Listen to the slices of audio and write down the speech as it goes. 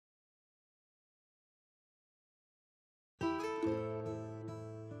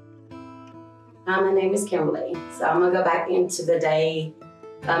Hi, my name is Kymberly. So I'm gonna go back into the day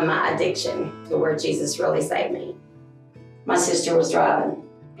of my addiction to where Jesus really saved me. My sister was driving,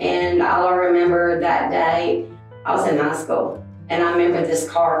 and all I remember that day, I was in high school, and I remember this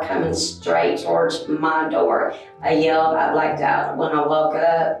car coming straight towards my door. I yelled, I blacked out. When I woke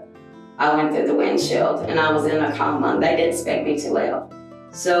up, I went through the windshield, and I was in a coma. They didn't expect me to live.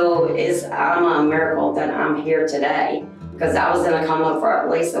 So I'm a miracle that I'm here today, because I was in a coma for at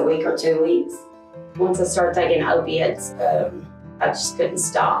least a week or 2 weeks. Once I started taking opiates, I just couldn't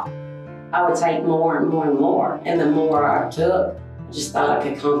stop. I would take more and more and more, and the more I took, I just thought I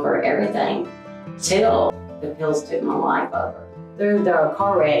could conquer everything, till the pills took my life over. Through the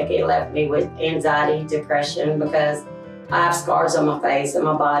car wreck, it left me with anxiety, depression, because I have scars on my face and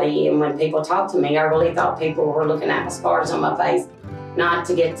my body, and when people talk to me, I really thought people were looking at my scars on my face, not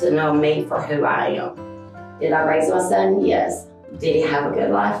to get to know me for who I am. Did I raise my son? Yes. Did he have a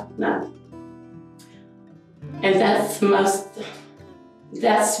good life? No. And that's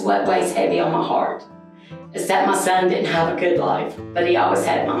what weighs heavy on my heart, is that my son didn't have a good life, but he always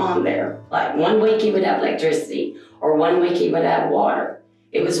had my mom there. Like 1 week he would have electricity, or 1 week he would have water.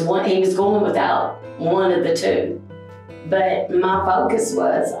 He was going without one of the two. But my focus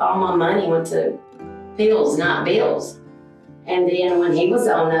was, all my money went to pills, not bills. And then when he was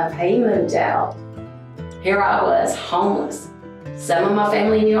old enough, he moved out. Here I was, homeless. Some of my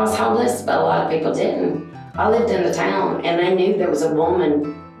family knew I was homeless, but a lot of people didn't. I lived in the town, and they knew there was a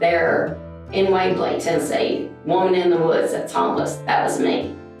woman there in Waverly, Tennessee, woman in the woods that's homeless. That was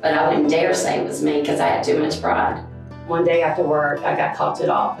me. But I wouldn't dare say it was me, because I had too much pride. One day after work, I got called to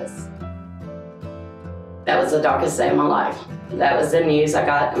the office. That was the darkest day of my life. That was the news I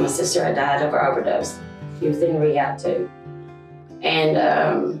got. My sister had died of an overdose. She was in rehab too. And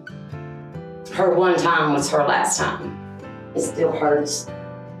her one time was her last time. It still hurts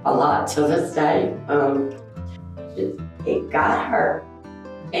a lot to this day. It got her.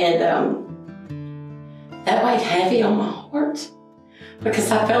 And that weighed heavy on my heart, because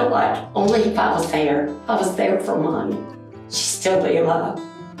I felt like only if I was there for Mommy, she'd still be alive.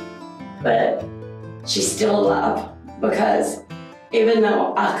 But she's still alive, because even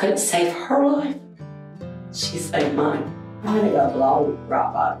though I couldn't save her life, she saved mine. I had to go below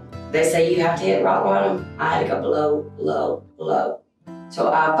rock bottom. They say you have to hit rock bottom. I had to go below, below, below.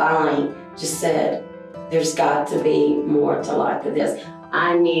 So I finally just said, there's got to be more to life than this.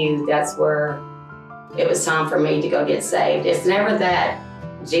 I knew that's where it was time for me to go get saved. It's never that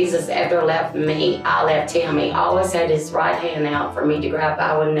Jesus ever left me, I left him. He always had his right hand out for me to grab.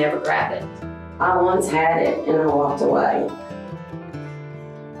 I would never grab it. I once had it and I walked away.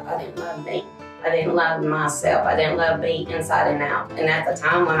 I didn't love me. I didn't love myself. I didn't love me inside and out. And at the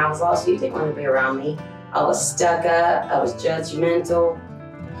time when I was lost, you didn't want to be around me. I was stuck up, I was judgmental.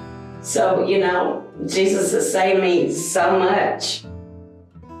 So, you know, Jesus has saved me so much.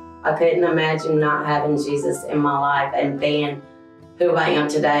 I couldn't imagine not having Jesus in my life and being who I am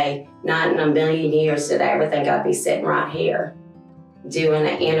today. Not in a million years did I ever think I'd be sitting right here doing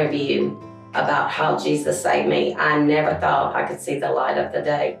an interview about how Jesus saved me. I never thought I could see the light of the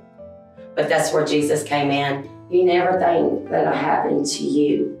day. But that's where Jesus came in. You never think that'll happen to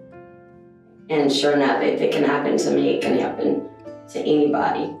you. And sure enough, if it can happen to me, it can happen to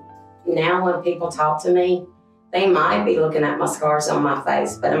anybody. Now when people talk to me, they might be looking at my scars on my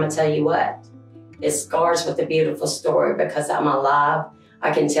face, but I'm gonna tell you what, it's scars with a beautiful story, because I'm alive.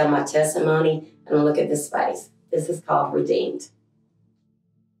 I can tell my testimony, and look at this face. This is called redeemed.